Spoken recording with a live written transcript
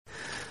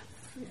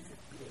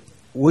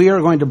We are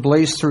going to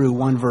blaze through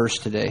one verse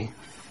today.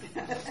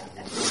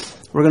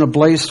 We're going to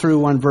blaze through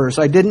one verse.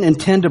 I didn't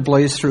intend to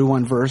blaze through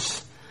one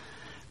verse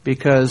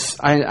because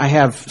I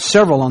have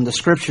several on the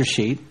scripture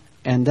sheet,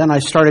 and then I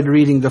started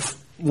reading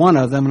one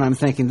of them, and I'm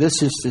thinking,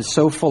 this is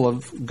so full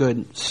of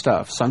good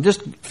stuff. So I'm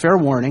just, fair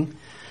warning,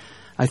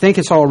 I think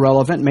it's all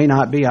relevant, may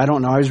not be, I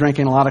don't know. I was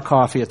drinking a lot of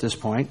coffee at this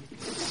point.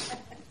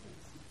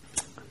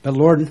 But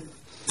Lord,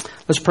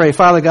 let's pray.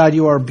 Father God,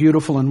 you are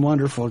beautiful and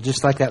wonderful,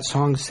 just like that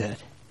song said.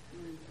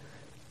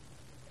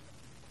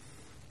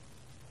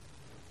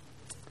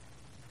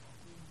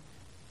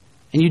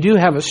 And you do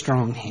have a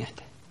strong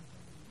hand.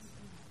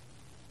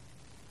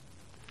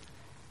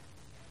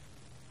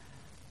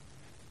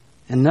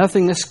 And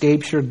nothing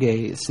escapes your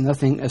gaze.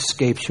 Nothing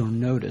escapes your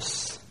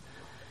notice.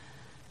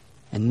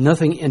 And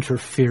nothing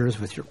interferes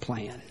with your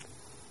plan.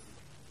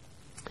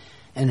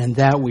 And in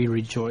that we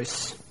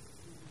rejoice.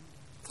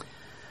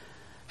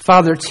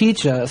 Father,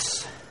 teach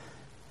us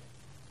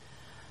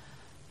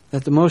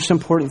that the most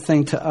important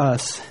thing to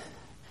us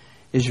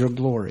is your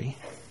glory.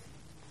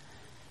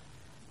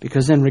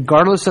 Because then,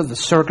 regardless of the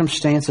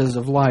circumstances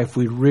of life,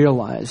 we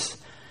realize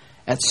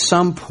at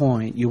some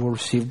point you will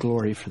receive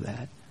glory for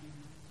that.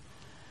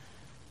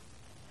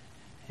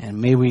 And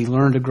may we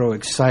learn to grow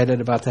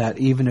excited about that,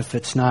 even if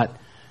it's not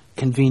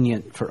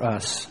convenient for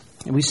us.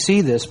 And we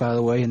see this, by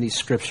the way, in these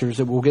scriptures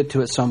that we'll get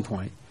to at some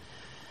point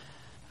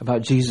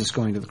about Jesus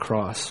going to the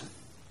cross.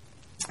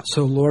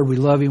 So, Lord, we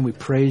love you and we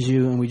praise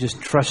you, and we just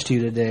trust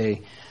you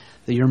today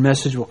that your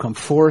message will come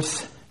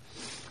forth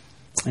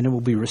and it will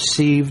be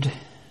received.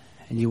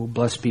 And you will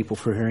bless people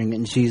for hearing it.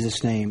 In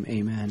Jesus' name,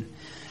 amen.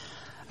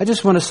 I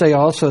just want to say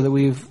also that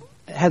we've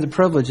had the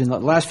privilege in the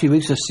last few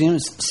weeks of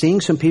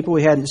seeing some people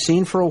we hadn't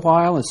seen for a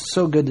while. It's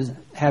so good to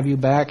have you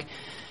back.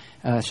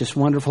 It's just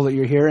wonderful that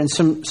you're here. And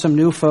some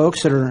new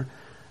folks that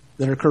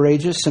are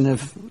courageous and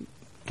have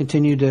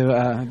continued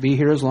to be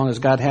here as long as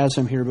God has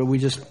them here. But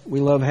we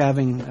love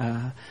having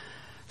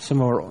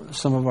some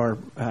of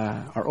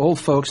our old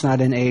folks, not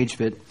in age,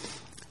 but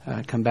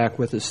come back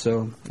with us,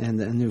 and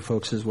the new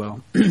folks as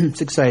well.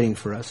 It's exciting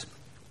for us.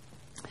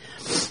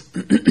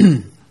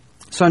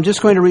 So I'm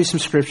just going to read some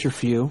scripture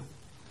for you,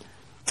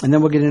 and then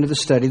we'll get into the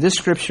study. This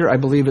scripture, I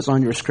believe, is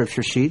on your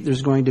scripture sheet.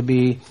 There's going to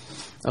be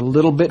a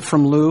little bit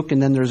from Luke,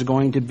 and then there's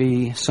going to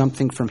be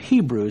something from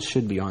Hebrews,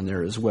 should be on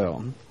there as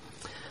well.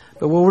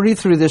 But we'll read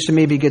through this to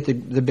maybe get the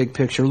big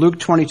picture. Luke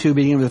 22,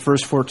 beginning with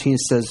verse 14,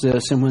 says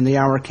this, "And when the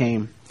hour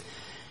came,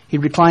 he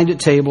reclined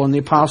at table, and the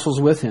apostles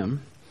with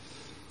him.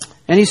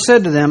 And he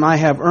said to them, I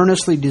have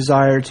earnestly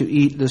desired to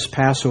eat this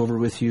Passover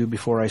with you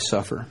before I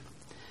suffer.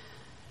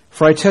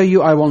 For I tell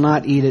you, I will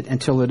not eat it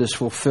until it is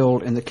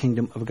fulfilled in the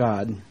kingdom of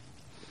God.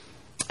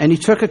 And he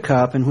took a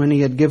cup, and when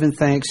he had given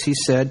thanks, he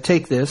said,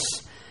 Take this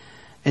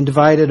and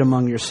divide it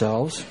among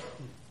yourselves.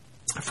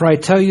 For I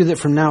tell you that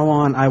from now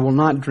on I will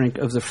not drink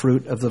of the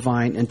fruit of the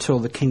vine until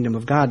the kingdom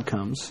of God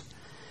comes.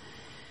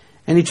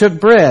 And he took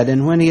bread,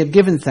 and when he had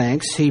given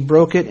thanks, he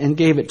broke it and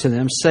gave it to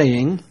them,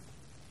 saying,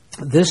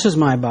 This is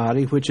my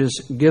body, which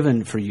is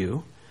given for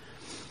you.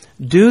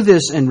 Do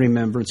this in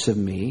remembrance of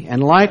me.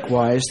 And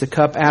likewise the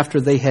cup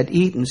after they had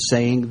eaten,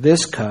 saying,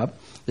 This cup,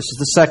 this is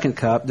the second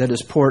cup that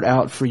is poured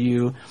out for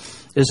you,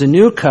 is a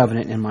new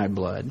covenant in my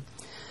blood.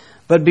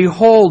 But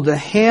behold, the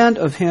hand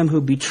of him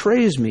who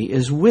betrays me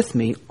is with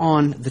me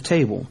on the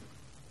table.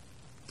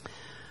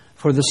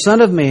 For the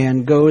Son of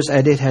Man goes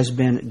as it has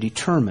been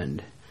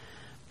determined.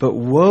 But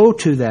woe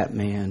to that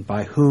man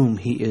by whom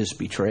he is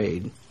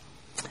betrayed.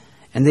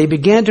 And they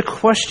began to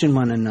question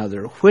one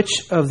another,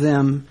 which of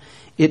them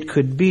it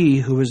could be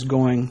who was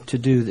going to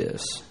do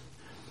this.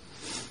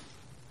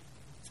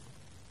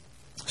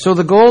 So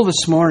the goal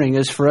this morning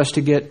is for us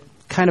to get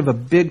kind of a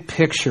big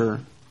picture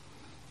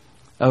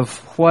of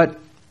what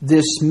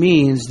this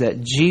means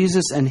that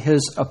Jesus and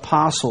his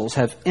apostles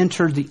have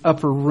entered the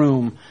upper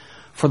room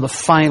for the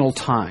final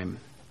time.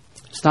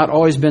 It's not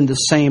always been the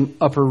same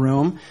upper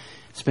room.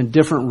 It's been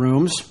different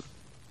rooms.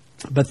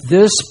 But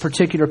this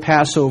particular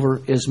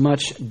Passover is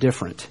much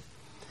different.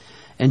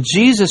 And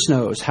Jesus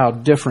knows how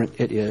different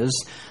it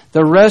is.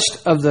 The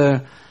rest of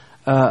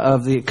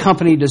the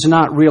company does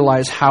not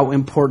realize how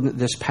important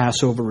this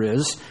Passover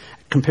is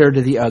compared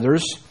to the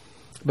others.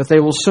 But they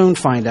will soon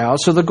find out.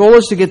 So the goal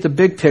is to get the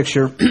big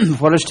picture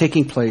of what is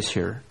taking place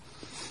here.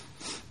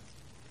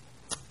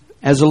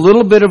 As a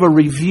little bit of a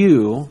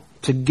review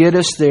to get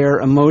us there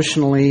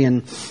emotionally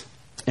and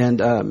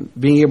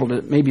being able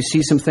to maybe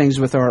see some things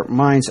with our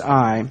mind's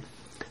eye.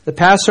 The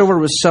Passover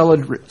was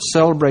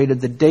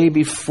celebrated the day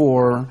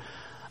before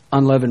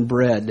unleavened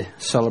bread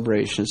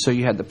celebration. So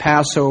you had the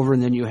Passover,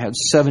 and then you had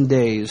 7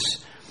 days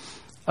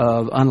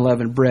of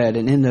unleavened bread.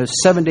 And in those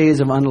 7 days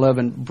of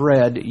unleavened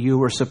bread, you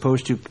were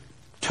supposed to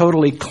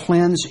totally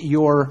cleanse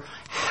your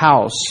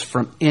house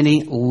from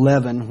any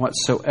leaven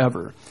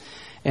whatsoever.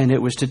 And it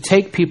was to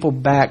take people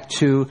back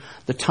to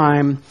the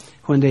time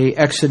when they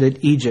exited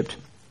Egypt.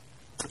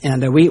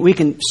 And we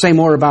can say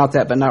more about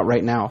that, but not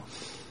right now.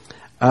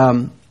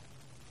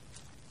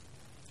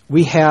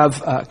 We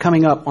have,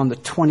 coming up on the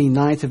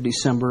 29th of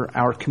December,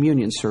 our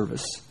communion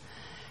service.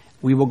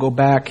 we will go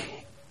back,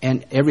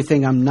 and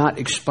everything I'm not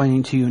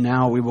explaining to you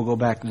now, we will go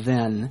back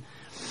then.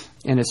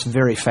 And it's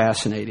very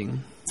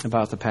fascinating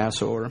about the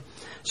Passover.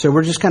 So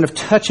we're just kind of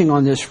touching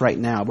on this right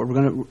now, but we're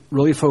going to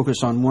really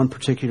focus on one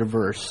particular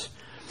verse.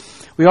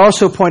 We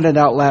also pointed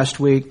out last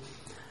week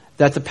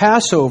that the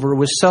Passover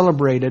was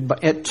celebrated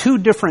at two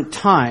different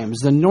times.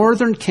 The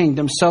northern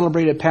kingdom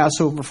celebrated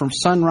Passover from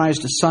sunrise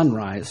to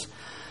sunrise.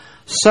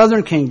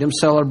 Southern kingdom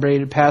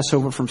celebrated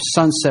Passover from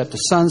sunset to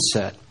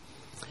sunset.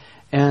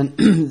 And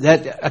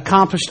that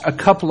accomplished a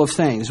couple of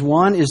things.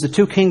 One is the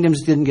two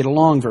kingdoms didn't get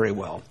along very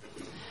well.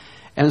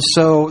 And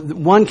so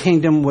one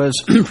kingdom was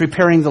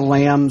preparing the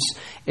lambs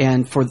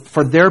and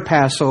for their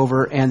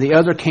Passover, and the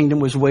other kingdom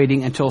was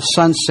waiting until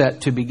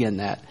sunset to begin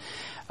that.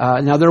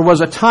 Now there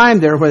was a time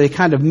there where they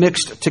kind of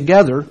mixed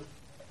together,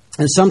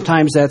 and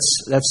sometimes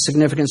that's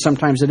significant,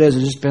 sometimes it is.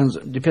 It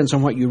just depends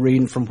on what you read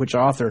and from which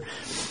author.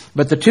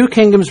 But the two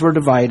kingdoms were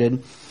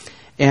divided,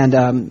 and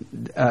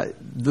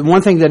the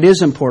one thing that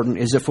is important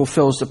is it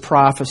fulfills the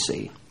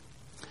prophecy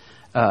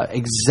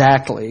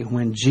exactly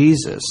when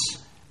Jesus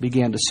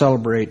began to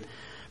celebrate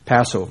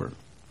Passover.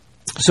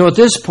 So at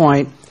this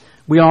point,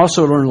 we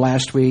also learned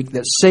last week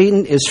that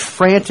Satan is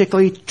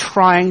frantically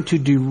trying to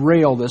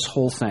derail this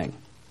whole thing.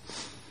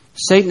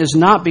 Satan is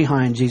not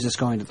behind Jesus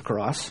going to the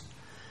cross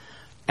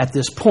at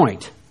this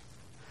point.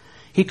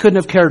 He couldn't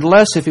have cared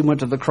less if he went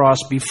to the cross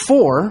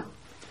before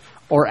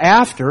or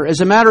after.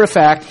 As a matter of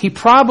fact, he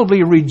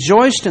probably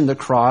rejoiced in the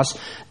cross,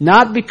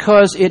 not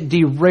because it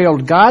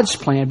derailed God's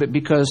plan, but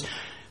because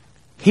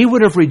he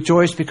would have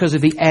rejoiced because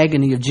of the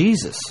agony of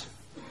Jesus.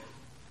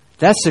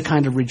 That's the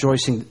kind of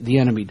rejoicing the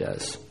enemy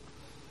does.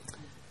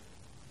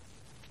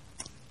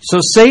 So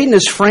Satan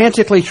is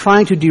frantically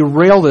trying to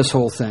derail this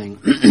whole thing.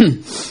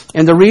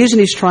 And the reason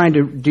he's trying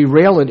to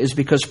derail it is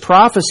because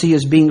prophecy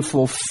is being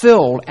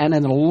fulfilled at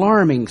an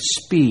alarming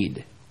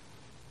speed.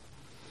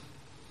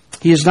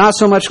 He is not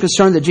so much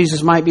concerned that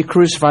Jesus might be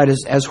crucified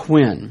as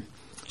when.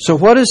 So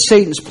what is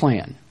Satan's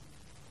plan?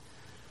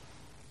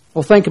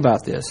 Well, think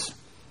about this.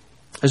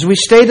 As we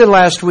stated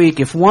last week,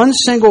 if one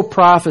single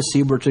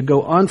prophecy were to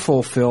go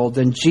unfulfilled,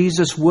 then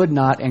Jesus would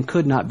not and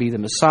could not be the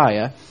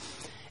Messiah.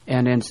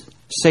 And in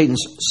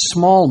Satan's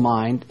small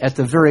mind, at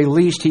the very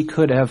least, he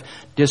could have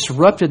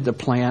disrupted the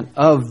plan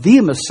of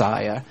the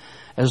Messiah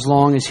as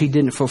long as he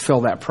didn't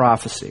fulfill that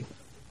prophecy.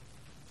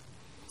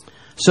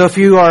 So if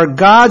you are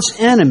God's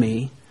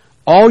enemy,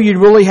 all you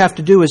really have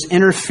to do is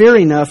interfere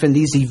enough in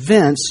these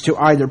events to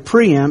either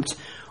preempt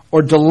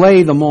or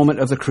delay the moment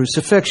of the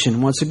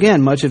crucifixion. Once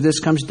again, much of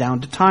this comes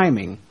down to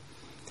timing.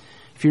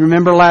 If you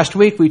remember last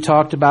week, we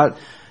talked about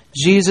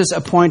Jesus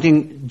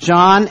appointing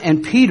John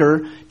and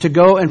Peter to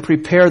go and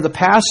prepare the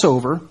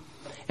Passover.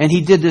 And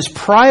he did this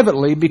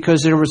privately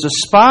because there was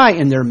a spy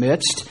in their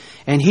midst,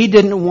 and he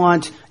didn't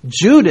want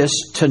Judas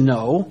to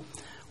know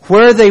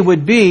where they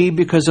would be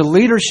because the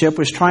leadership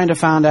was trying to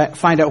find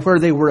out where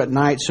they were at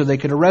night so they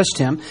could arrest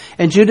him.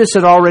 And Judas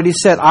had already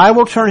said, I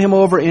will turn him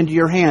over into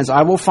your hands.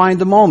 I will find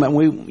the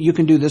moment. You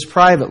can do this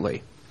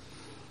privately.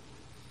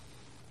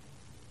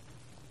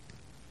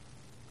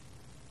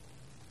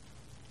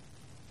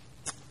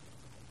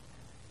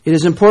 It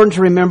is important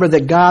to remember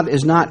that God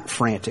is not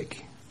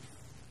frantic.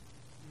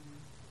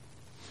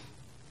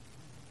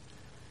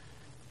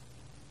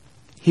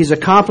 He's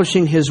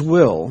accomplishing His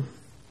will,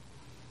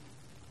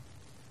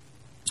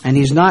 and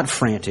He's not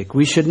frantic.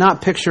 We should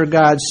not picture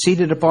God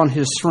seated upon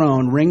His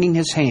throne, wringing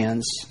His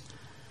hands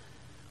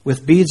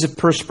with beads of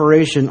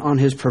perspiration on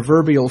His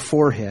proverbial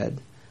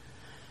forehead,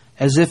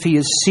 as if He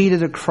is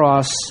seated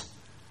across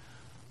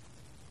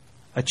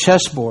a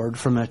chessboard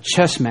from a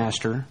chess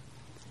master,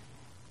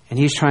 and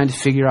he's trying to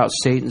figure out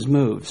Satan's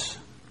moves.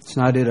 It's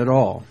not it at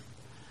all.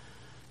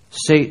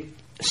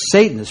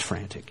 Satan is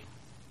frantic.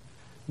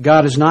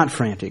 God is not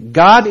frantic.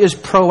 God is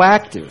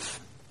proactive.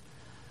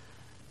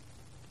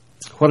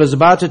 What is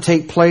about to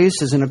take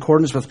place is in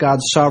accordance with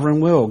God's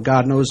sovereign will.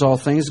 God knows all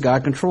things.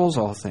 God controls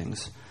all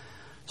things.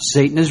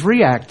 Satan is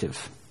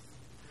reactive.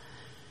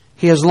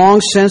 He has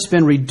long since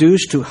been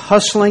reduced to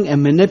hustling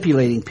and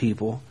manipulating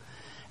people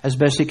as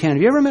best he can.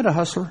 Have you ever met a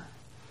hustler?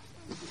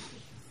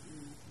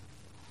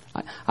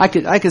 I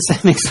could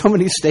make so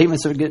many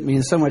statements that would get me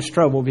in so much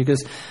trouble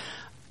because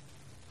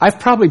I've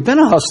probably been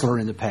a hustler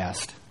in the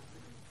past.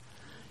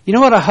 You know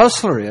what a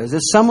hustler is?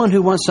 It's someone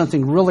who wants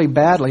something really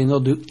badly and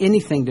they'll do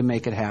anything to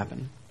make it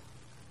happen.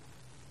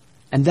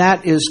 And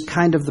that is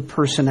kind of the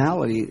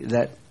personality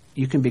that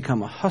you can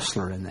become a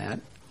hustler in that.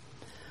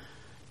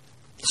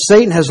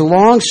 Satan has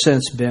long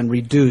since been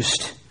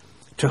reduced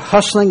to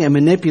hustling and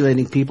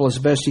manipulating people as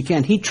best he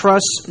can. He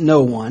trusts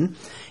no one.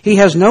 He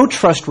has no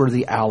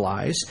trustworthy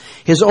allies.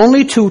 His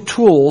only two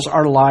tools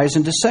are lies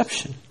and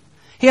deception.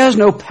 He has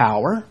no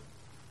power.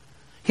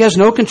 He has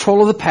no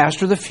control of the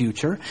past or the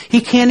future. He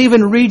can't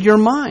even read your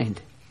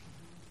mind.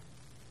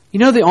 You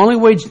know, the only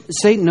way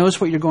Satan knows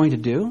what you're going to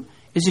do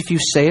is if you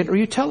say it or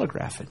you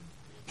telegraph it.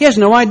 He has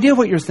no idea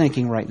what you're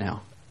thinking right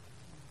now.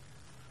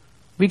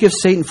 We give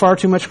Satan far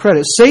too much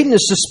credit. Satan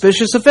is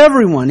suspicious of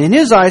everyone. In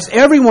his eyes,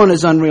 everyone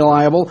is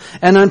unreliable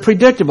and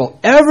unpredictable.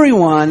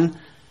 Everyone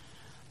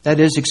That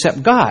is,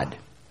 except God.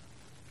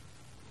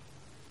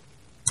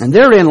 And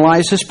therein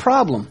lies his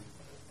problem.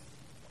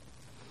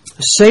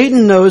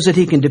 Satan knows that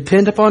he can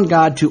depend upon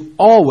God to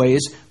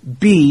always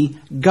be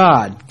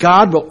God.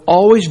 God will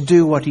always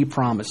do what he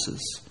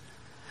promises.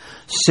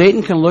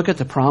 Satan can look at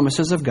the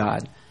promises of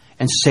God,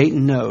 and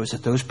Satan knows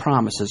that those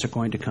promises are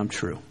going to come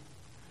true.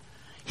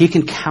 He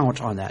can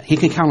count on that. He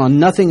can count on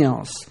nothing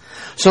else.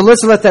 So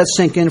let's let that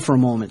sink in for a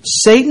moment.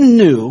 Satan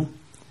knew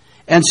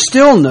and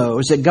still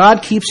knows that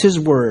God keeps his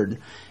word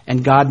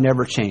and God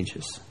never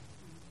changes.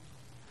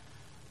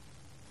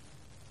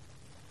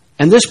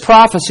 And this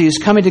prophecy is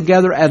coming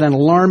together at an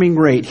alarming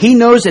rate. He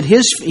knows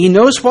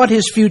what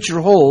his future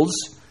holds,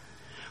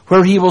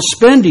 where he will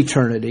spend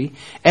eternity,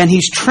 and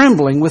he's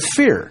trembling with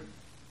fear.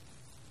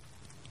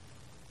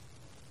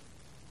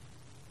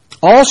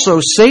 Also,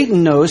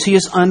 Satan knows he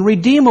is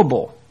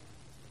unredeemable.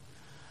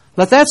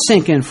 Let that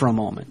sink in for a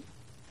moment.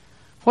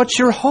 What's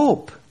your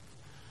hope?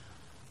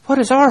 What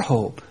is our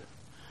hope?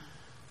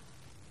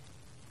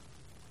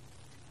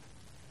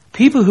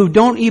 People who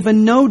don't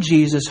even know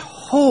Jesus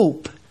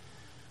hope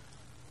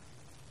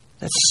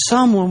that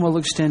someone will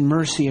extend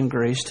mercy and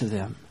grace to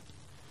them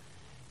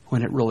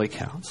when it really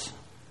counts.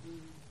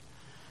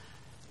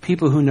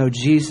 People who know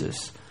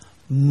Jesus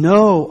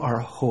know our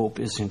hope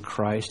is in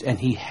Christ, and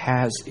he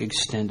has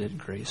extended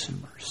grace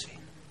and mercy.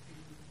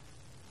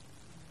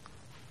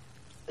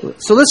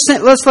 So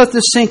let's let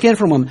this sink in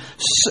for a moment.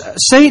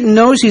 Satan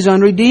knows he's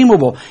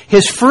unredeemable.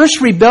 His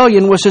first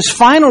rebellion was his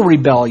final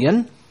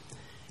rebellion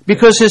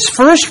because his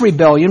first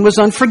rebellion was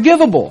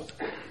unforgivable.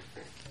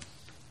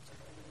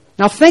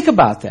 Now think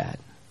about that.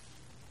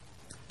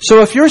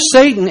 So if you're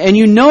Satan and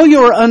you know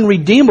you're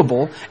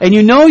unredeemable and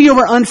you know you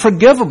are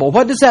unforgivable,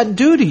 what does that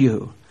do to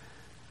you?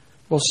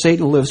 Well,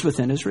 Satan lives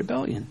within his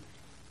rebellion.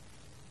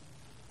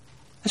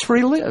 That's where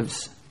he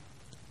lives.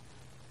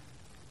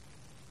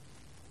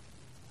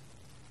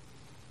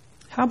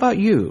 How about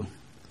you?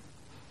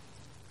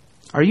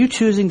 Are you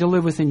choosing to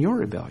live within your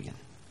rebellion?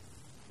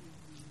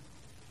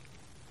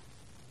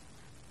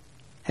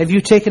 Have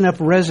you taken up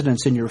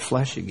residence in your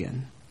flesh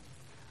again?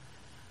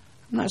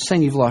 I'm not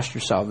saying you've lost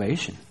your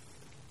salvation.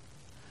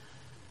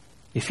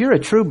 If you're a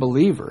true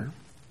believer,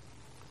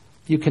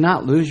 you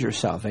cannot lose your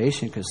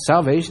salvation because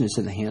salvation is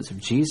in the hands of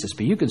Jesus,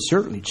 but you can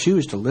certainly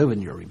choose to live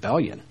in your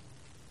rebellion.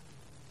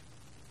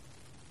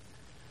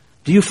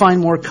 Do you find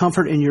more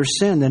comfort in your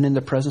sin than in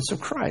the presence of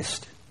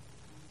Christ?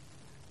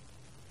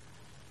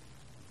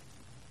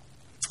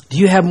 Do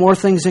you have more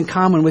things in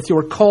common with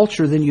your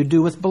culture than you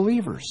do with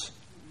believers?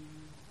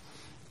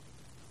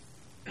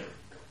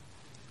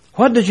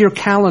 What does your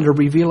calendar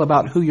reveal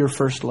about who your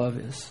first love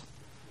is?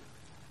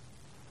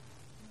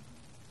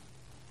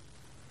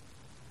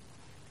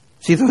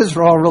 See, those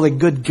are all really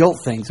good guilt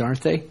things,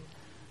 aren't they?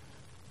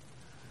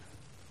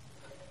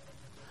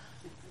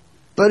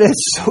 But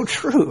it's so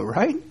true,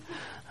 right?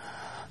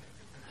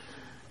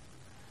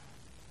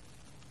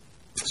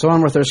 So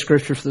on with our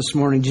scripture for this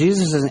morning.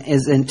 Jesus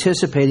is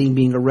anticipating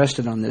being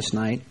arrested on this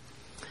night.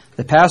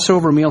 The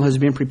Passover meal has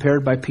been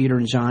prepared by Peter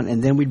and John,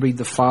 and then we read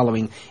the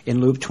following in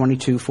Luke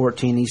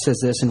 22:14. He says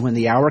this, and when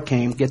the hour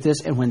came, get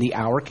this, and when the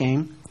hour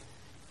came,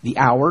 the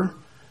hour,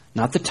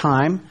 not the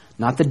time,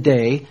 not the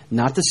day,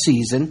 not the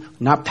season,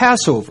 not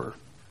Passover.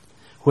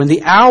 When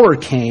the hour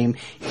came,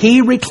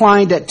 he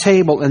reclined at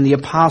table and the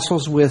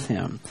apostles with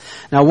him.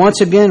 Now, once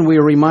again, we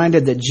are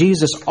reminded that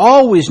Jesus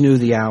always knew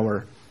the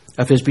hour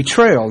of his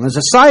betrayal. And as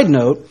a side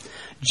note,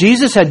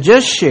 Jesus had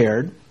just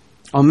shared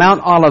on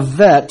Mount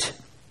Olivet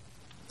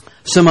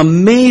some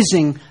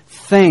amazing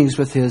things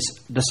with his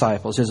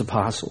disciples, his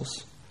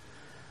apostles.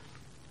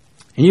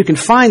 And you can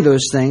find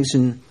those things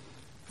in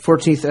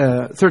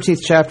 13th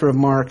chapter of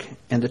Mark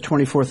and the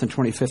 24th and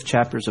 25th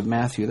chapters of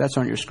Matthew. That's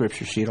on your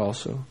scripture sheet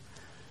also.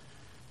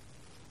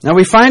 Now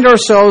we find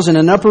ourselves in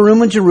an upper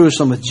room in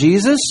Jerusalem with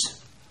Jesus,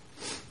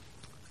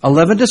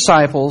 11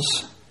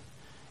 disciples,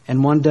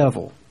 and one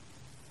devil.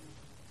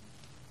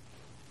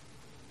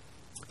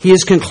 He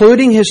is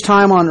concluding his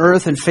time on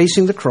earth and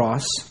facing the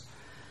cross.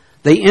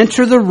 They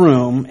enter the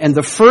room, and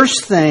the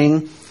first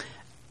thing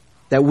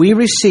that we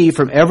receive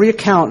from every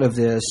account of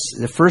this,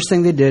 the first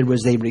thing they did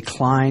was they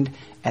reclined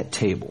at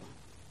table.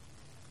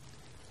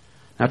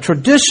 Now,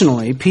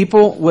 traditionally,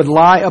 people would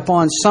lie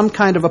upon some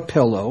kind of a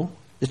pillow.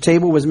 The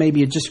table was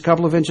maybe just a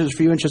couple of inches, a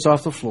few inches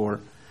off the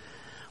floor,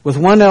 with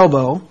one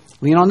elbow,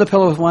 lean on the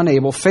pillow with one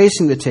elbow,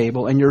 facing the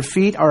table, and your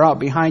feet are out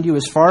behind you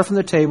as far from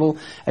the table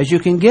as you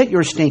can get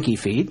your stinky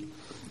feet,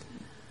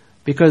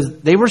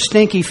 because they were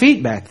stinky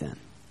feet back then.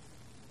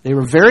 They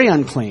were very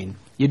unclean.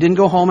 You didn't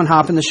go home and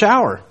hop in the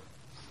shower.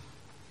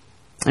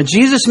 And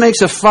Jesus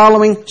makes a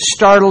following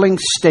startling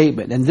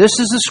statement. And this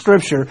is the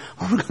scripture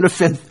where we're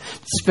going to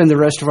spend the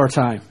rest of our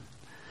time.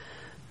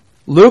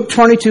 Luke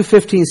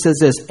 22:15 says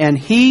this, and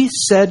he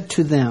said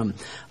to them,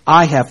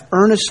 I have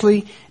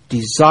earnestly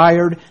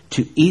desired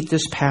to eat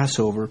this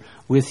Passover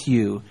with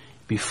you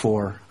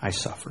before I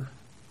suffer.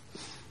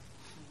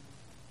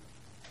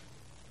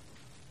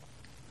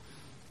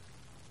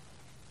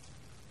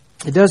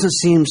 It doesn't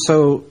seem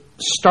so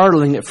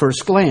startling at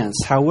first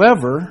glance.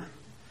 However,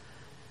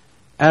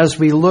 as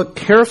we look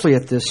carefully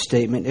at this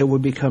statement, it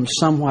would become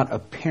somewhat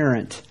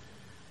apparent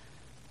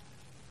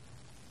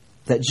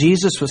that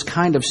Jesus was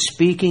kind of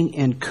speaking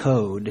in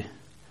code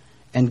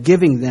and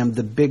giving them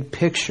the big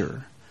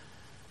picture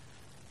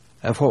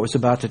of what was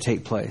about to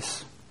take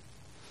place.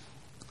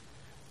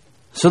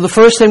 So the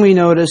first thing we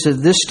notice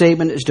is this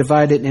statement is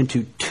divided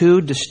into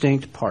two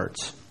distinct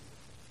parts.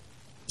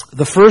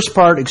 The first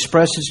part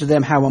expresses to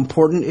them how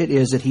important it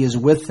is that he is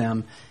with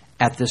them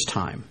at this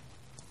time.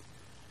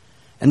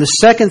 And the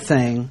second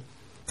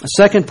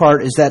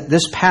part is that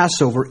this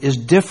Passover is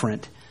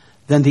different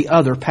than the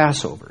other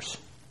Passovers.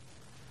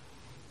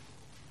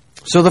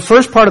 So the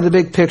first part of the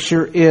big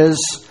picture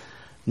is,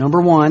 number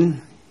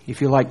one,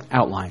 if you like,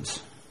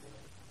 outlines.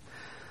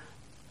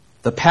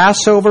 The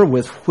Passover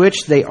with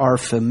which they are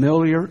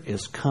familiar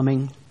is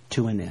coming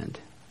to an end.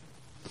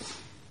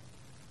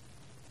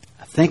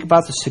 Think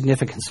about the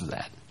significance of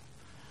that.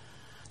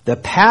 The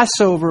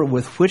Passover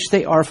with which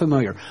they are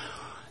familiar.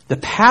 The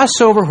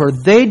Passover where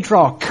they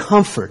draw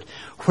comfort,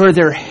 where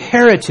their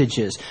heritage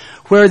is,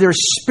 where their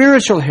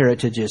spiritual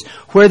heritage is,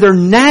 where their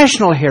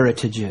national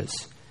heritage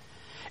is.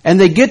 And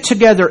they get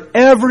together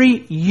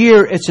every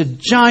year. It's a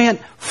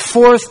giant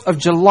 4th of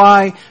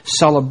July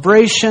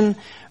celebration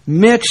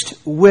mixed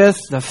with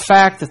the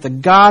fact that the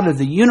God of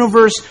the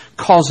universe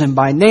calls them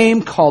by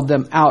name, called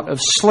them out of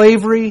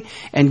slavery,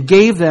 and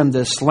gave them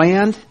this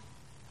land.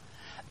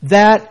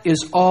 That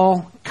is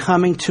all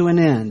coming to an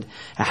end.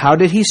 Now, how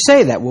did he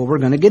say that? Well, we're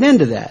going to get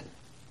into that.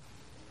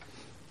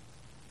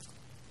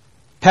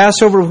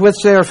 Passover with which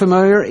they are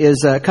familiar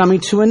is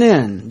coming to an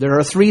end. There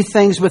are three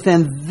things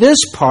within this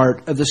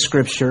part of the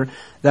Scripture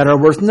that are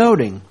worth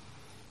noting.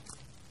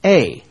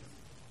 A,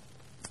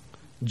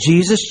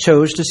 Jesus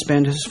chose to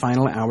spend his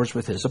final hours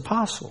with his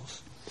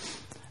apostles.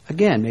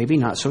 Again, maybe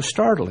not so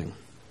startling.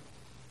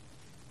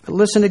 But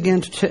listen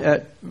again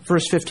to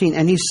verse 15.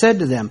 And he said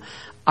to them,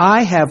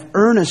 I have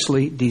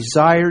earnestly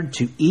desired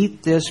to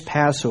eat this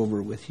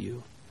Passover with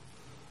you.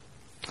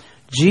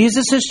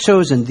 Jesus has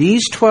chosen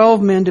these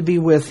 12 men to be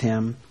with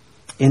him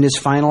in his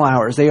final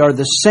hours. They are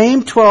the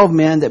same 12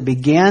 men that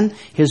began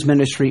his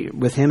ministry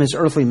with him, his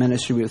earthly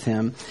ministry with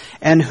him,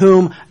 and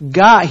whom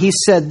God, he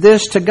said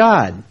this to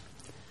God,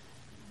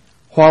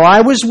 while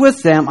I was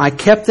with them, I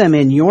kept them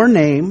in your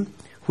name,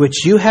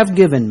 which you have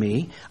given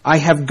me. I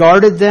have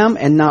guarded them,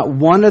 and not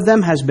one of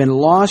them has been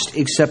lost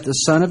except the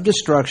son of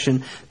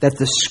destruction, that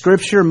the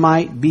Scripture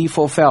might be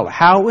fulfilled.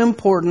 How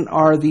important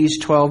are these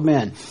 12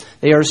 men?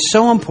 They are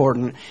so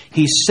important.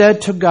 He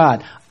said to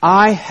God,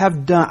 I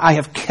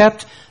have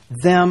kept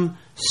them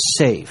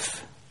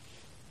safe.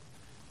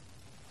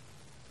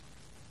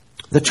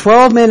 The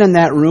 12 men in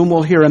that room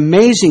will hear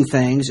amazing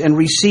things and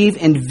receive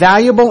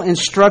invaluable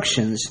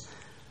instructions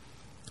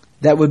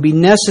that would be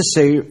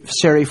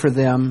necessary for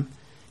them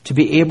to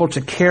be able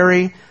to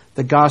carry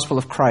the gospel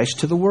of Christ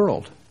to the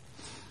world.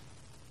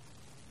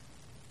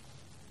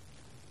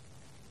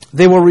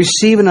 They will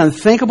receive an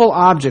unthinkable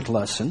object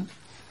lesson,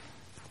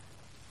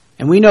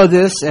 and we know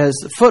this as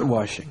foot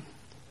washing.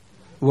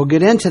 We'll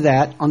get into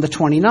that on the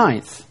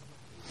 29th.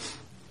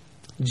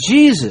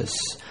 Jesus,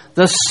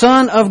 the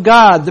Son of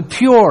God, the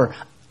pure,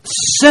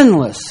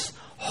 sinless,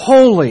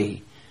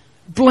 holy,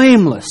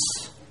 blameless,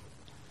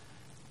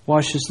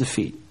 washes the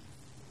feet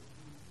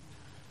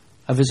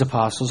of his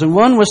apostles. And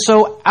one was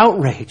so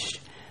outraged.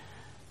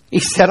 He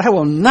said, I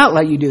will not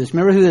let you do this.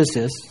 Remember who this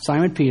is?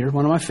 Simon Peter,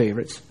 one of my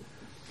favorites.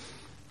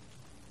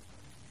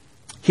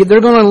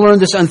 They're going to learn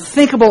this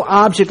unthinkable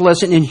object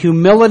lesson in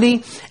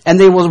humility, and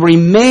they will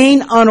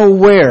remain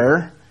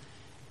unaware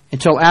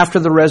until after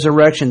the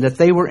resurrection that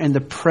they were in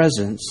the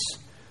presence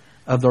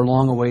of their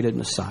long-awaited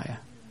Messiah.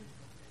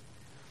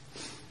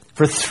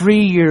 For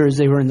 3 years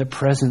they were in the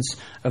presence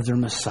of their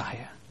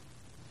Messiah.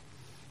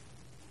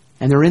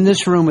 And they're in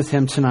this room with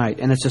him tonight,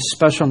 and it's a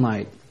special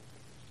night.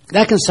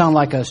 That can sound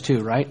like us too,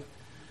 right?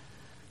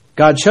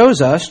 God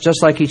chose us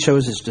just like he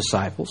chose his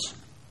disciples.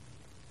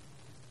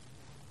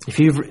 If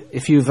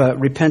you've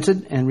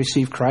repented and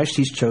received Christ,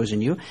 he's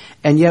chosen you.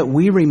 And yet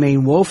we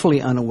remain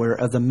woefully unaware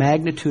of the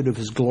magnitude of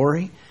his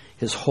glory,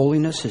 his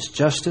holiness, his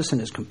justice,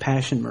 and his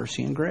compassion,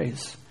 mercy, and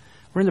grace.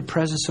 We're in the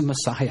presence of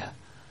Messiah.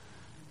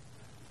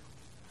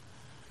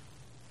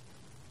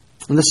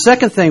 And the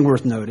second thing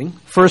worth noting,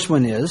 first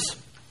one is,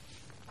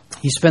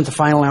 he spent the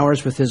final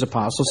hours with his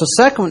apostles. The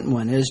second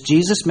one is,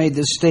 Jesus made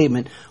this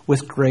statement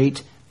with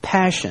great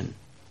passion.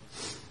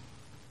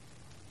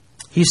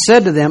 He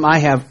said to them, I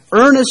have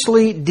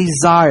earnestly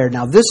desired.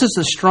 Now, this is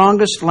the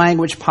strongest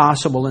language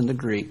possible in the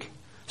Greek.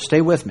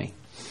 Stay with me.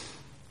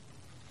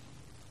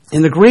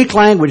 In the Greek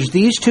language,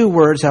 these two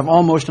words have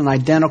almost an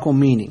identical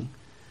meaning.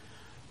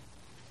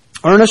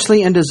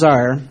 Earnestly and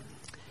desire,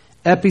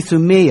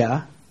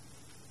 epithumia,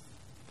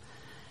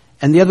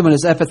 and the other one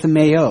is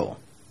epithumeo.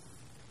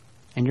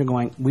 And you're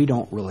going, we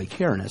don't really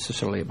care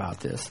necessarily about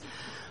this.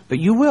 But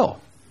you will.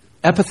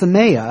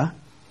 Epithumia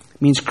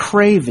means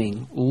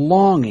craving,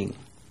 longing.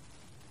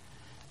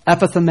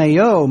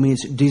 Epithumeo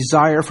means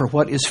desire for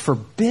what is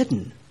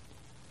forbidden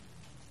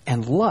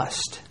and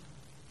lust.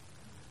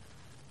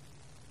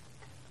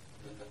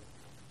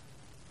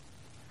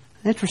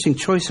 Interesting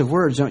choice of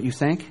words, don't you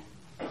think?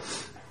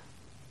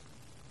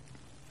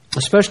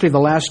 Especially the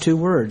last two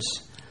words.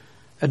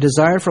 A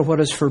desire for what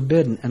is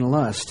forbidden and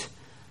lust.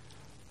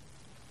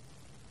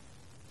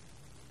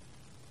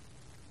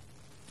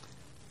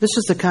 This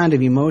is the kind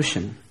of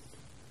emotion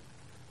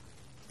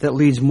that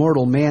leads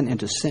mortal man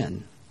into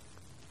sin.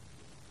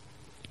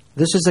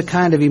 This is the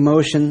kind of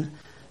emotion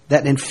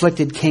that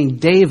inflicted King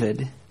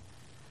David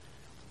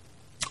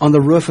on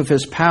the roof of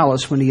his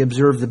palace when he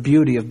observed the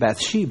beauty of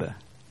Bathsheba.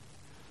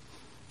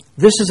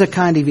 This is a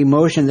kind of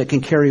emotion that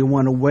can carry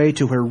one away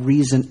to where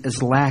reason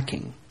is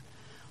lacking.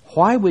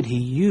 Why would he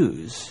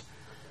use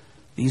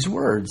these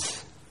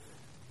words?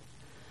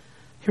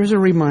 Here's a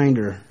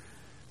reminder.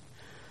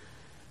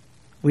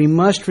 We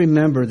must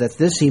remember that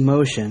this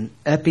emotion,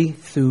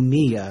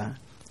 epithumia,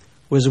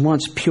 was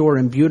once pure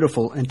and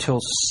beautiful until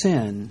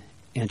sin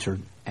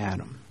entered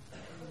Adam.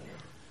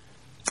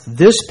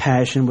 This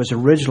passion was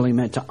originally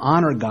meant to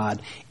honor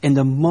God in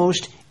the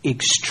most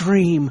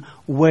extreme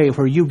way,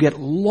 where you get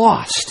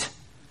lost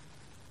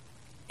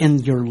in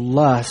your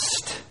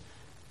lust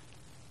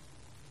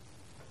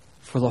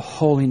for the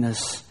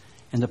holiness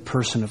and the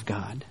person of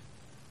God.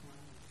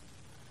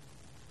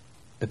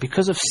 But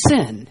because of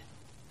sin,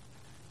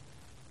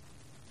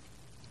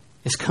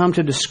 it's come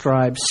to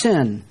describe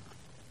sin,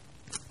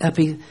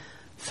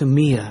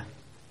 epithumia.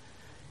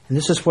 And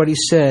this is what he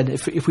said.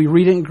 If we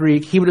read it in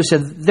Greek, he would have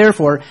said,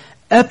 therefore,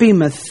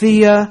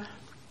 epimethea,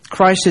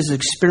 Christ is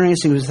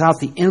experiencing without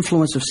the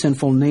influence of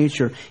sinful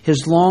nature.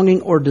 His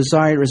longing or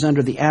desire is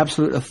under the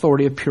absolute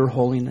authority of pure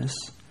holiness.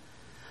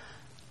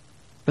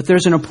 But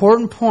there's an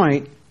important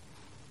point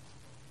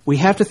we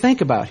have to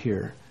think about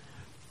here.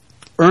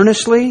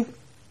 Earnestly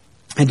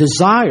and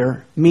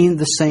desire mean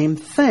the same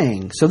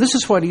thing. So this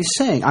is what he's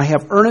saying. I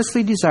have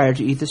earnestly desired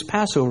to eat this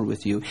Passover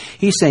with you.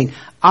 He's saying,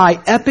 I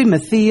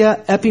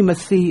epimetheo,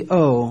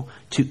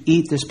 to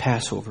eat this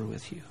Passover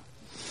with you.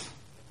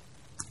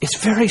 It's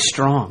very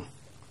strong.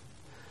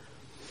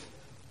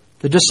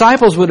 The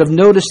disciples would have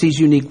noticed these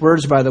unique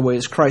words, by the way,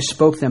 as Christ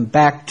spoke them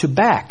back to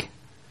back.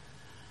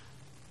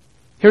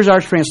 Here's our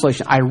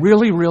translation. I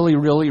really, really,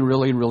 really,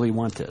 really, really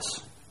want this.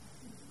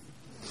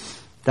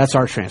 That's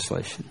our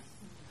translation.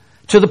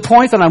 To the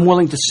point that I'm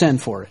willing to sin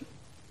for it.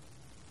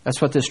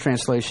 That's what this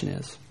translation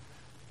is.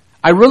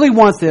 I really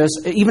want this,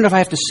 even if I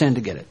have to sin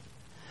to get it.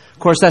 Of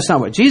course, that's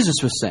not what Jesus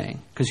was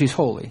saying, because he's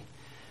holy.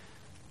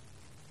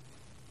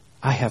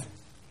 I have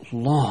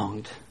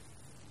longed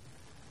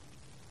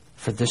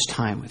for this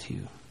time with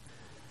you.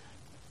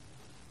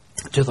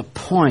 To the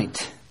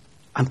point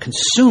I'm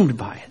consumed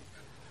by it.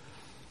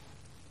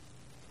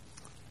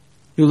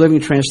 New Living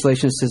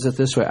Translation says it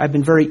this way. I've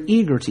been very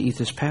eager to eat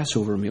this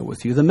Passover meal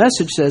with you. The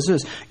Message says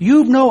this.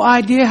 You've no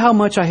idea how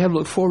much I have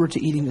looked forward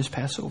to eating this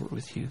Passover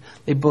with you.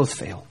 They both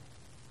fail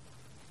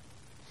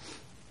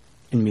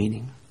in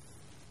meaning.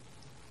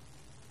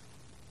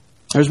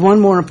 There's one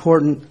more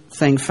important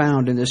thing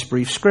found in this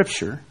brief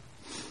scripture.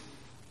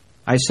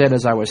 I said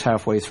as I was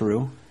halfway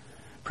through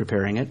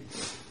preparing it,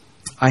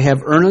 I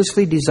have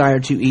earnestly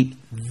desired to eat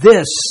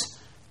this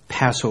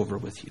Passover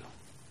with you.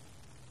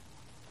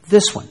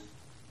 This one.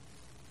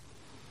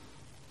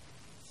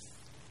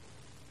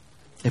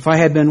 If I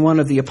had been one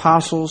of the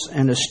apostles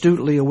and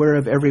astutely aware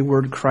of every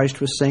word Christ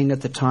was saying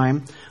at the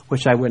time,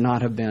 which I would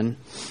not have been,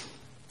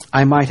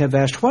 I might have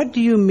asked, what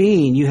do you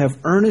mean you have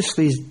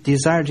earnestly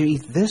desired to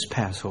eat this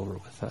Passover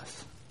with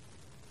us?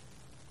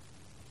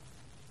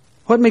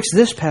 What makes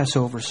this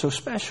Passover so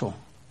special?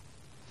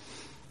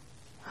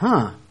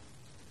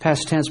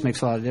 Past tense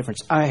makes a lot of difference.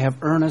 I have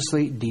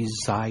earnestly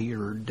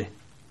desired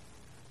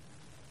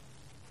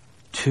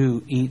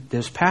to eat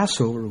this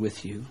Passover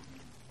with you.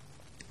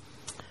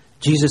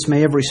 Jesus may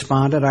have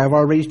responded, I've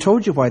already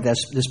told you why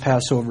this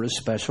Passover is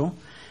special,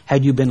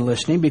 had you been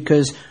listening,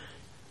 because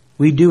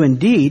we do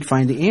indeed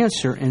find the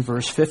answer in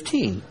verse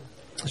 15.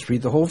 Let's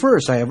read the whole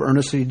verse. I have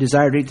earnestly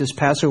desired to eat this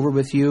Passover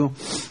with you.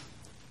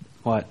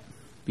 What?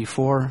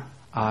 Before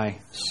I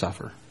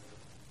suffer.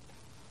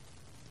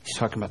 He's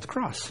talking about the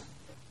cross.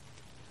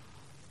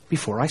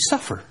 Before I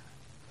suffer.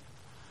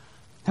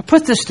 Now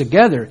put this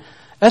together.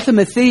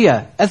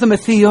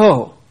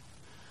 Epimetheo.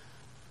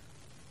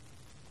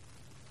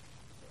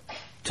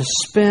 To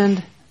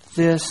spend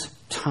this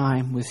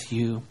time with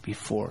you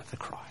before the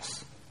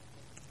cross.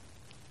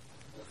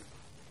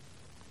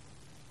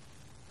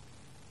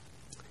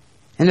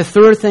 And the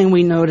third thing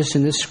we notice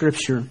in this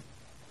scripture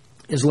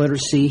is letter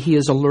C. He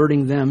is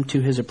alerting them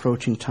to his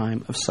approaching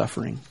time of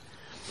suffering.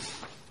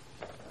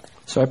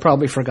 So I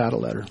probably forgot a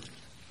letter.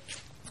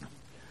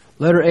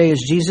 Letter A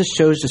is Jesus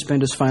chose to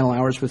spend his final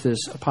hours with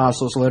his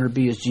apostles. Letter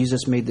B is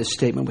Jesus made this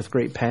statement with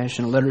great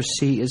passion. Letter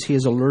C is he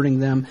is alerting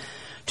them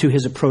to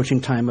his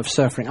approaching time of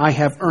suffering. I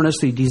have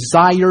earnestly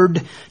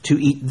desired to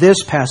eat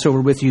this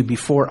Passover with you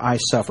before I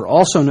suffer.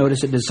 Also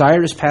notice that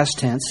desire is past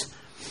tense.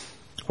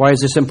 Why is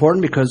this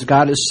important? Because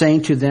God is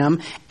saying to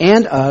them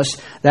and us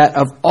that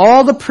of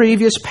all the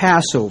previous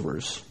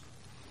Passovers,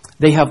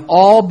 they have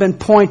all been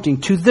pointing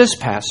to this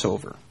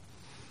Passover.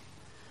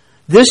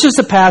 This is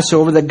the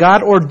Passover that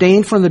God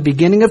ordained from the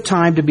beginning of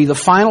time to be the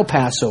final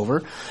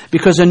Passover,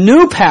 because a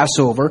new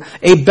Passover,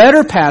 a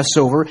better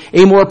Passover,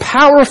 a more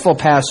powerful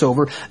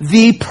Passover,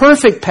 the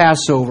perfect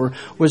Passover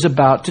was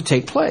about to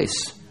take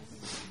place.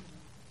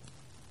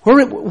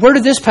 Where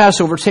did this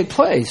Passover take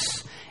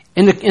place?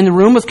 In the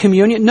room of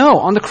communion? No,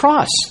 on the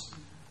cross.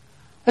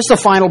 That's the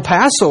final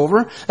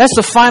Passover. That's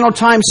the final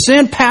time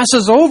sin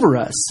passes over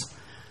us.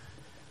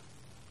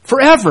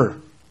 Forever.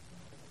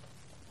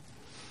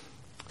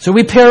 So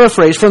we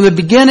paraphrase, from the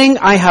beginning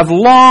I have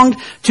longed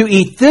to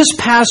eat this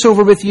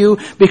Passover with you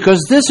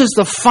because this is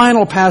the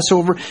final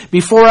Passover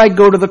before I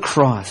go to the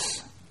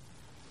cross.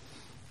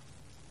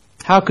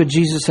 How could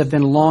Jesus have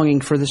been longing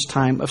for this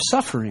time of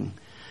suffering?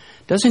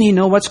 Doesn't he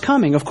know what's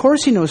coming? Of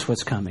course he knows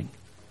what's coming.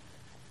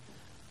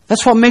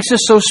 That's what makes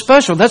this so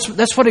special.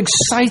 That's what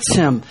excites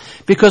him.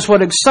 Because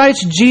what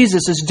excites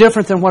Jesus is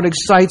different than what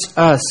excites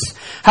us.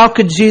 How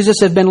could Jesus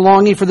have been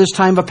longing for this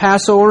time of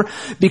Passover?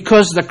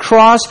 Because the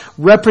cross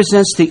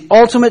represents the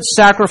ultimate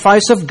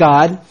sacrifice of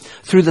God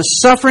through the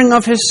suffering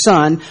of His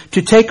Son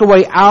to take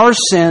away our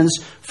sins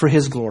for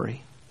His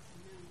glory.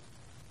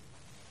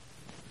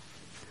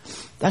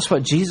 That's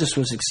what Jesus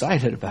was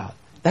excited about.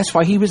 That's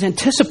why He was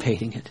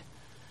anticipating it.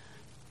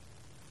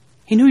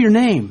 He knew your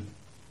name.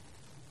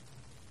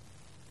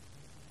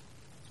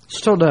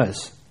 Still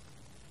does.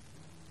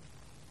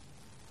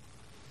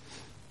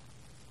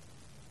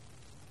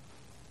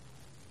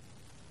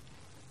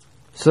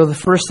 So the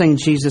first thing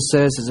Jesus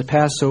says is the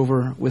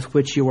Passover with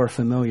which you are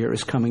familiar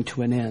is coming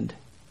to an end.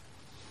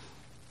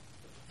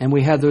 And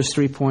we had those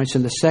 3 points.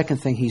 And the second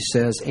thing He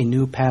says, a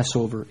new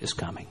Passover is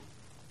coming.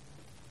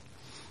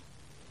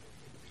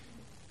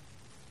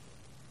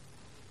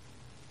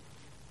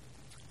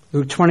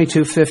 Luke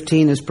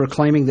 22:15 is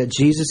proclaiming that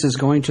Jesus is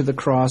going to the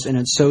cross, and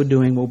in so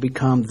doing will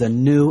become the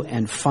new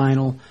and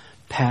final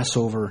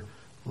Passover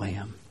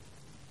lamb.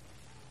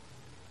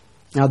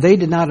 Now, they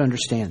did not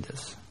understand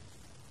this.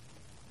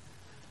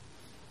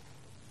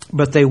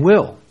 But they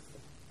will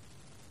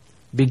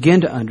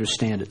begin to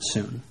understand it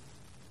soon.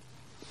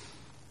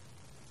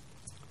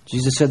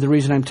 Jesus said, the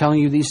reason I'm telling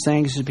you these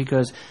things is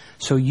because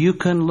so you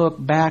can look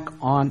back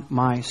on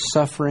my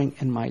suffering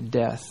and my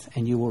death,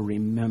 and you will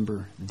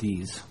remember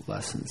these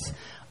lessons.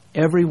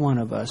 Every one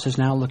of us is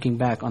now looking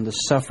back on the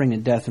suffering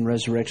and death and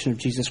resurrection of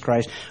Jesus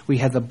Christ. We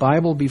have the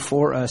Bible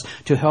before us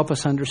to help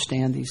us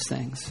understand these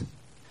things.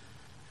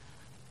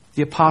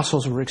 The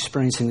apostles were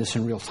experiencing this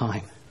in real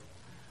time.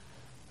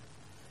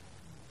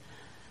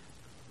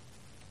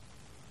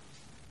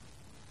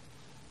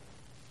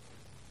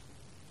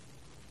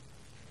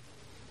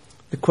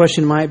 The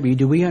question might be,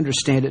 do we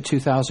understand it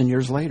 2,000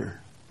 years later?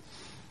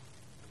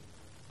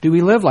 Do we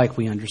live like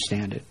we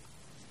understand it?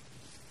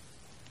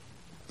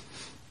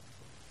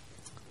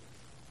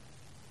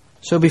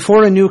 So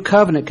before a new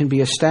covenant can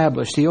be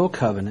established, the old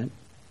covenant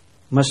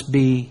must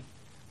be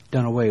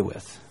done away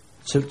with.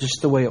 So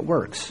just the way it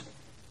works.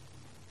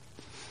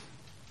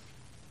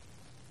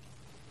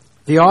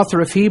 The author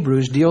of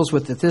Hebrews deals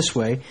with it this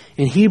way.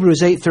 In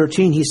Hebrews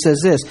 8:13, he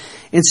says this,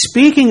 in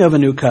speaking of a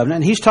new covenant,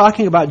 and he's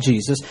talking about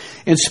Jesus,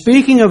 in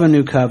speaking of a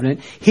new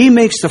covenant, he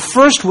makes the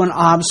first one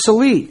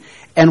obsolete.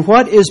 And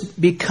what is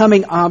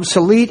becoming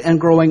obsolete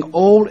and growing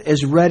old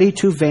is ready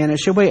to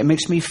vanish away. It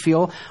makes me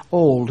feel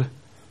old.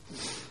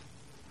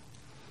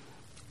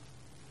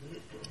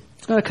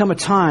 It's going to come a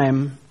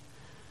time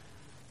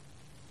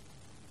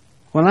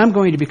when I'm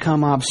going to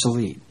become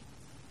obsolete.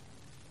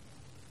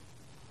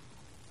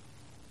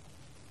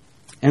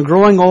 And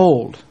growing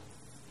old.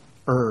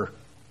 And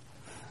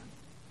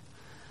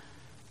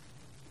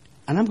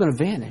I'm going to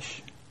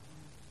vanish.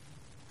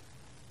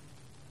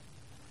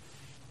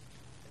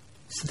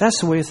 So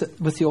that's the way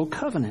with the old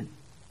covenant.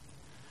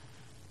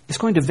 It's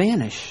going to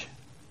vanish.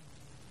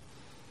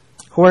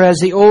 Whereas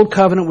the old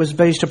covenant was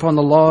based upon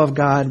the law of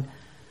God,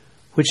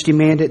 which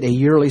demanded a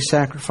yearly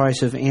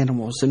sacrifice of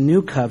animals, the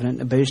new covenant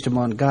is based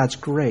upon God's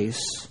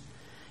grace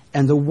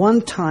and the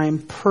one-time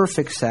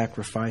perfect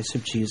sacrifice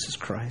of Jesus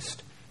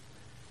Christ.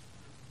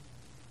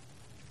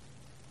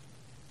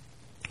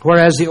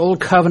 Whereas the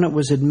old covenant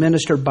was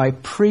administered by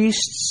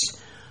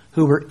priests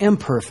who were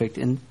imperfect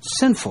and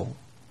sinful,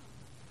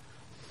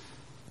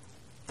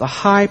 the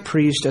high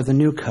priest of the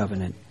new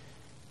covenant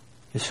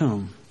is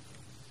whom?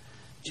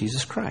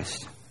 Jesus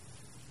Christ.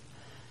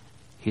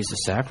 He's the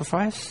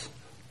sacrifice.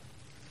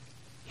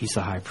 He's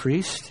the high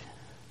priest.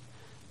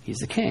 He's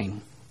the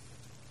king.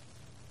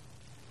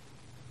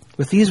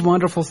 With these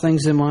wonderful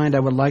things in mind, I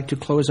would like to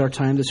close our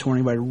time this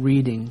morning by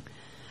reading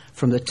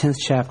from the 10th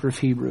chapter of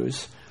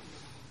Hebrews.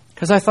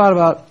 Because I thought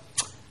about,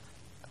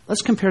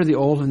 let's compare the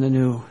old and the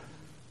new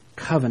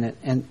covenant.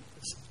 And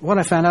what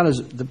I found out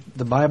is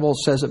the Bible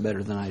says it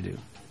better than I do.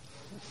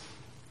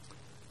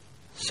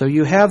 So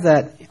you have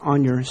that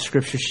on your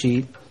scripture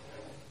sheet.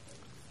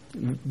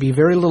 Be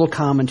very little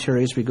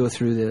commentary as we go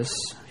through this.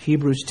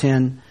 Hebrews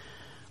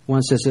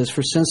 10:1 says this,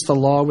 for since the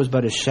law was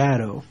but a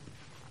shadow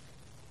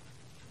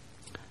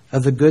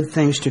of the good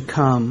things to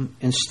come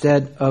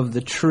instead of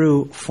the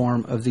true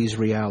form of these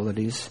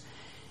realities,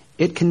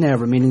 it can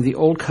never, meaning the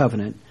old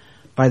covenant,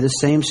 by the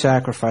same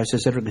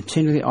sacrifices that are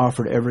continually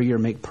offered every year,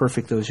 make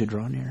perfect those who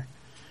draw near.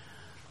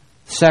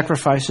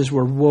 Sacrifices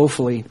were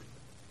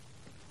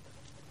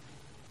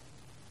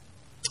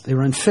they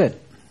were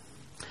unfit.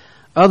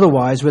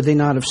 Otherwise would they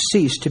not have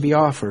ceased to be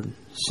offered,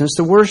 since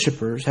the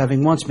worshippers,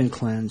 having once been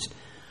cleansed,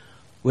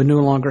 would no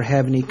longer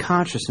have any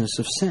consciousness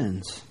of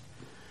sins.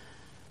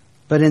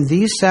 But in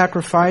these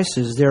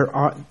sacrifices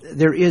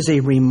there is a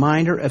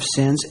reminder of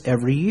sins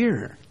every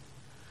year.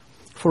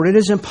 For it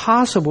is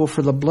impossible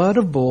for the blood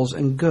of bulls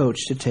and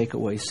goats to take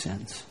away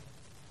sins.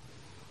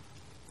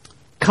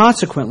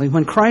 Consequently,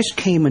 when Christ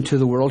came into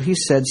the world, he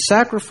said,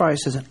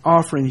 "Sacrifices and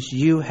offerings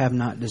you have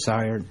not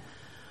desired,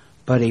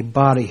 but a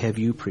body have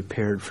you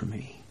prepared for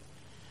me."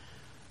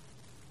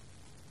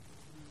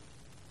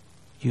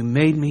 You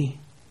made me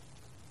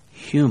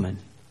human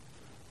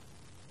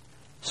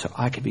so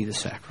I could be the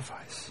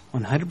sacrifice.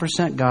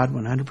 100% God,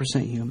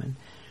 100% human.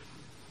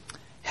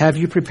 "Have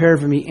you prepared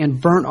for me? In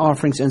burnt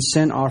offerings and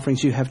sin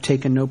offerings you have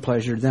taken no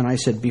pleasure." Then I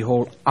said,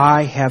 "Behold,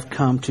 I have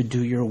come to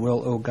do your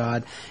will, O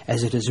God,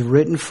 as it is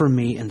written for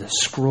me in the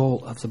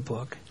scroll of the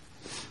book."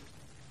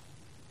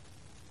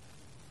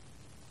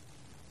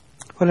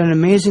 What an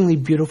amazingly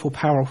beautiful,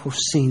 powerful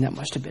scene that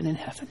must have been in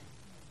heaven.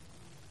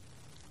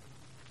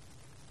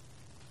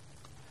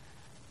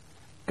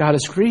 God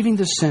is grieving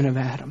the sin of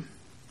Adam.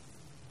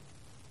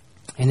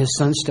 And his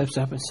son steps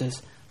up and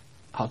says,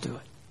 "I'll do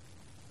it."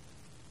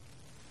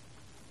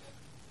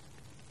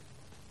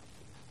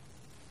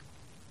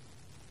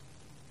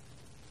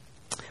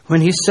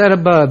 When he said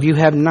above, "You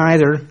have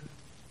neither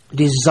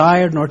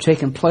desired nor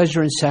taken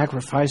pleasure in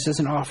sacrifices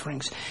and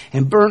offerings,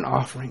 and burnt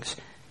offerings,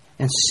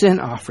 and sin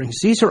offerings.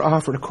 These are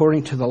offered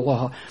according to the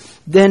law."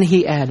 Then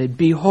he added,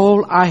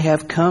 "Behold, I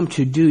have come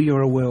to do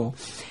your will."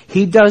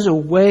 He does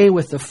away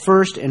with the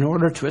first in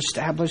order to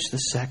establish the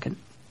second.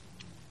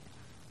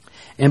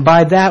 And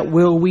by that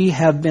will we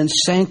have been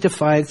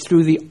sanctified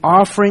through the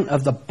offering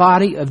of the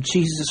body of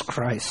Jesus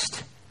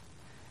Christ,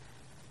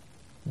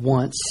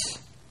 once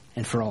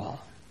and for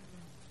all.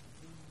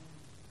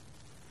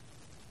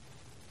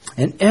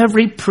 And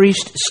every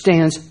priest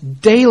stands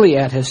daily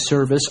at his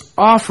service,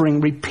 offering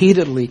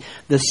repeatedly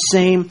the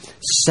same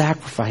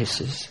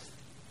sacrifices,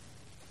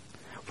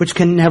 which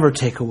can never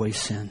take away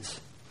sins.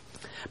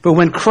 But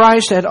when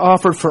Christ had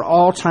offered for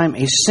all time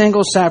a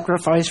single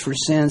sacrifice for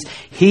sins,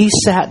 he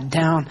sat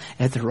down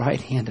at the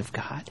right hand of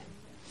God.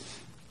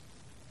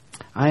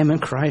 I am in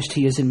Christ,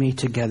 he is in me,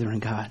 together in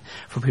God.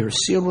 For we are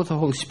sealed with the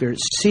Holy Spirit,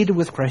 seated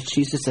with Christ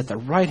Jesus at the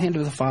right hand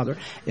of the Father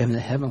in the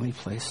heavenly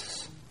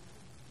places.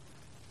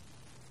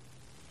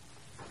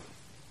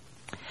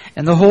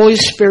 And the Holy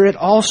Spirit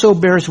also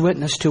bears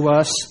witness to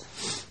us.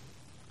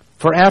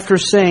 For after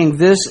saying,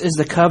 "This is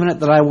the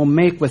covenant that I will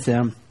make with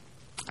them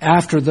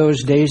after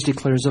those days,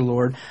 declares the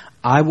Lord,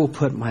 I will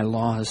put my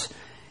laws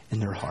in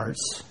their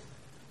hearts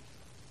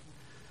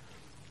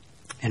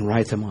and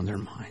write them on their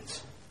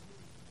minds."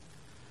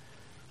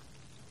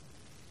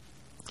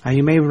 Now,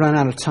 you may run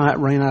out of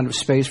time, run out of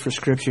space for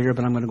scripture here,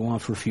 but I'm going to go on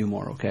for a few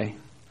more, okay?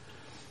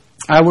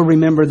 "I will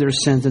remember their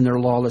sins and their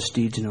lawless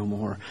deeds no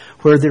more.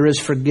 Where there is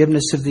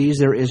forgiveness of these,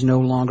 there is no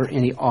longer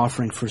any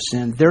offering for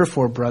sin.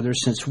 Therefore,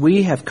 brothers, since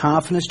we have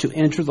confidence to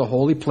enter the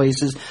holy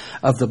places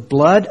of the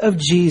blood of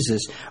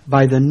Jesus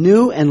by the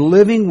new and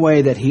living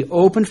way that he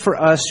opened for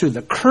us through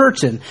the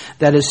curtain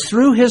that is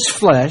through his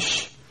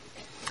flesh,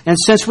 and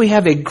since we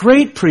have a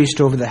great priest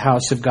over the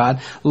house of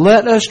God,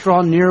 let us draw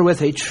near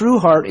with a true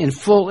heart in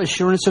full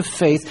assurance of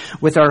faith,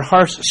 with our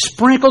hearts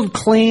sprinkled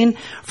clean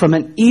from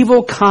an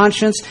evil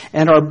conscience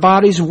and our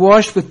bodies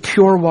washed with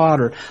pure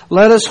water.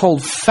 Let us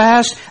hold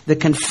fast the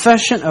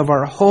confession of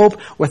our hope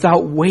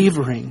without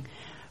wavering,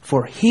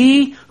 for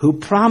he who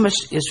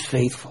promised is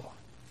faithful."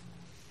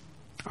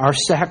 Our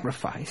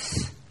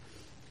sacrifice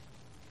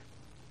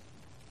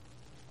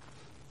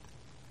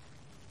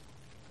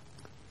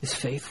is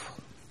faithful.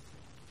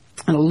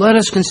 And let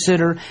us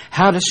consider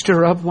how to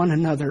stir up one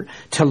another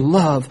to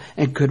love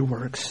and good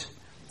works,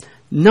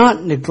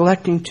 not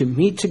neglecting to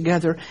meet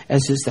together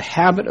as is the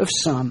habit of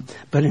some,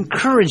 but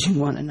encouraging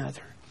one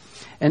another,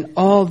 and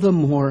all the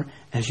more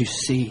as you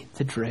see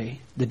the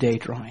day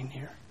drawing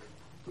near.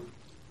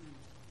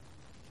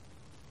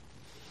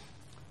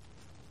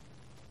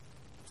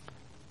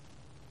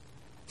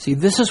 See,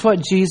 this is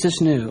what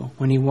Jesus knew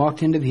when he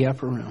walked into the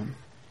upper room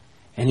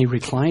and he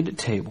reclined at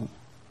table.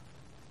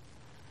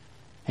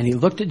 And he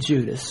looked at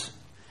Judas,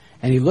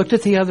 and he looked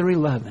at the other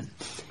 11.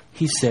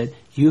 He said,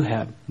 "You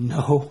have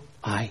no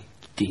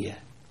idea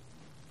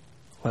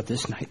what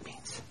this night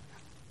means.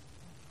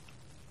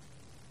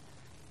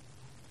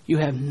 You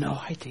have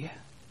no idea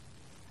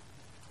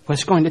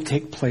what's going to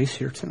take place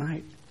here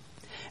tonight."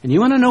 And you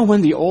want to know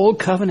when the old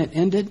covenant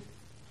ended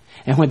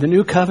and when the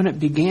new covenant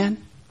began?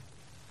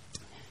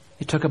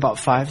 It took about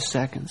 5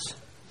 seconds.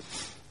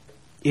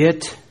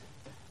 It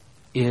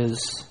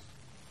is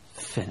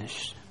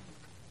finished.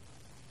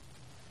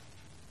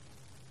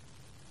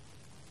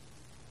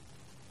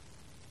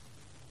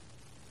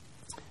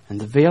 And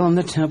the veil in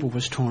the temple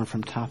was torn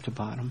from top to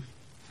bottom.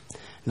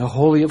 And the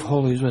Holy of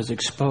Holies was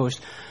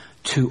exposed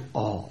to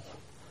all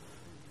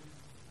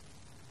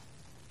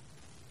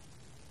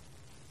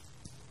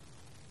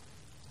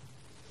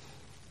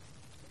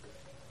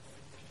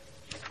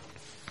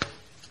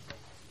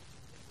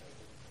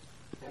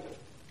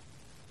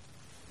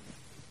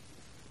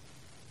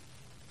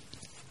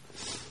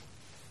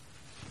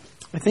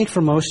I think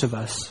for most of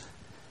us,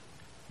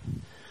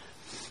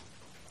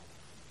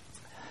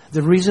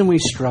 the reason we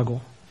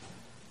struggle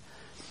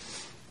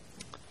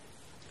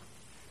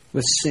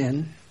with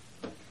sin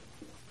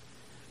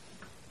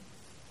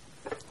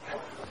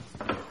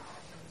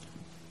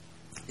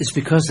is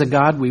because the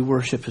God we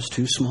worship is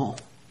too small.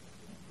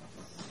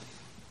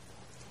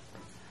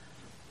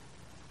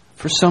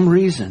 For some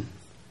reason,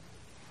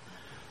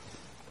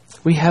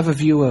 we have a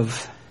view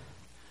of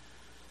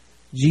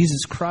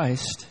Jesus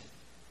Christ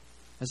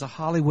as a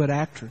Hollywood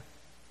actor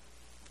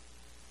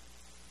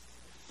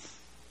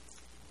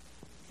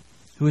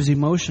who is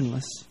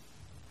emotionless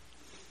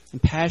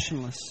and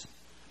passionless.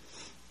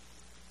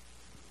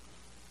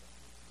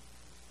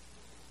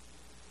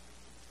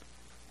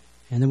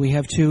 And then we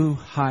have too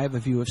high of a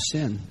view of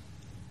sin.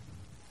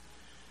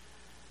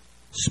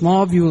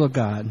 Small view of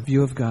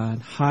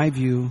God, high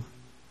view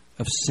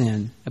of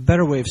sin. A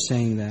better way of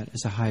saying that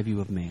is a high view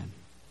of man.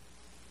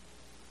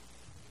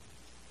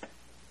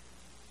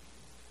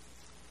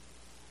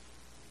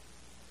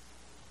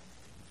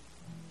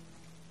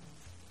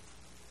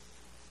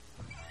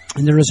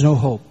 And there is no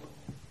hope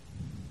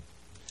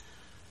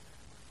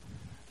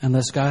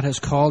unless God has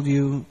called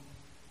you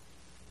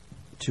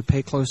to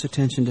pay close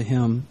attention to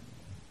Him,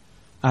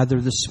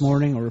 either this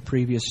morning or a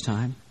previous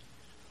time.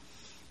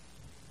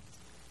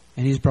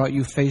 And He's brought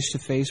you face to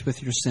face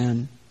with your sin.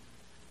 And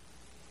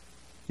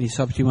He's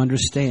helped you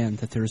understand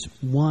that there's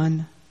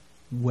one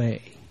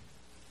way,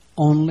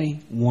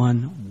 only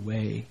one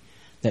way,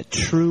 that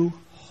true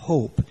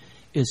hope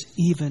is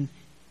even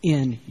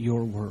in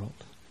your world.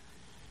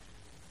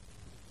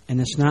 And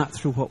it's not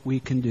through what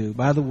we can do.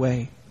 By the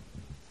way,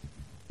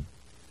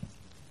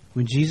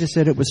 when Jesus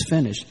said it was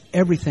finished,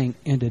 everything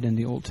ended in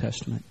the Old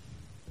Testament.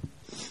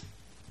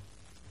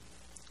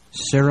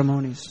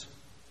 Ceremonies,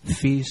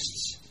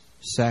 feasts,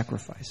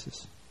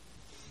 sacrifices.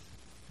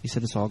 He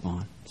said it's all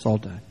gone. It's all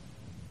done.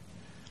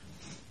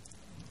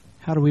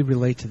 How do we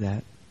relate to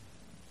that?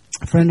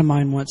 A friend of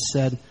mine once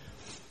said,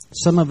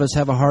 some of us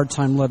have a hard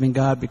time loving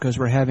God because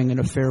we're having an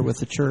affair with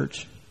the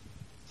church.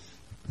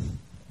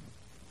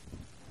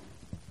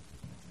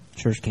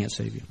 Church can't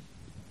save you.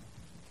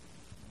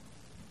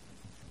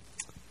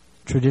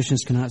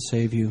 Traditions cannot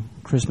save you.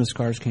 Christmas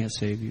cards can't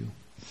save you.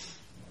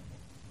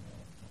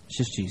 It's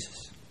just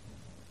Jesus.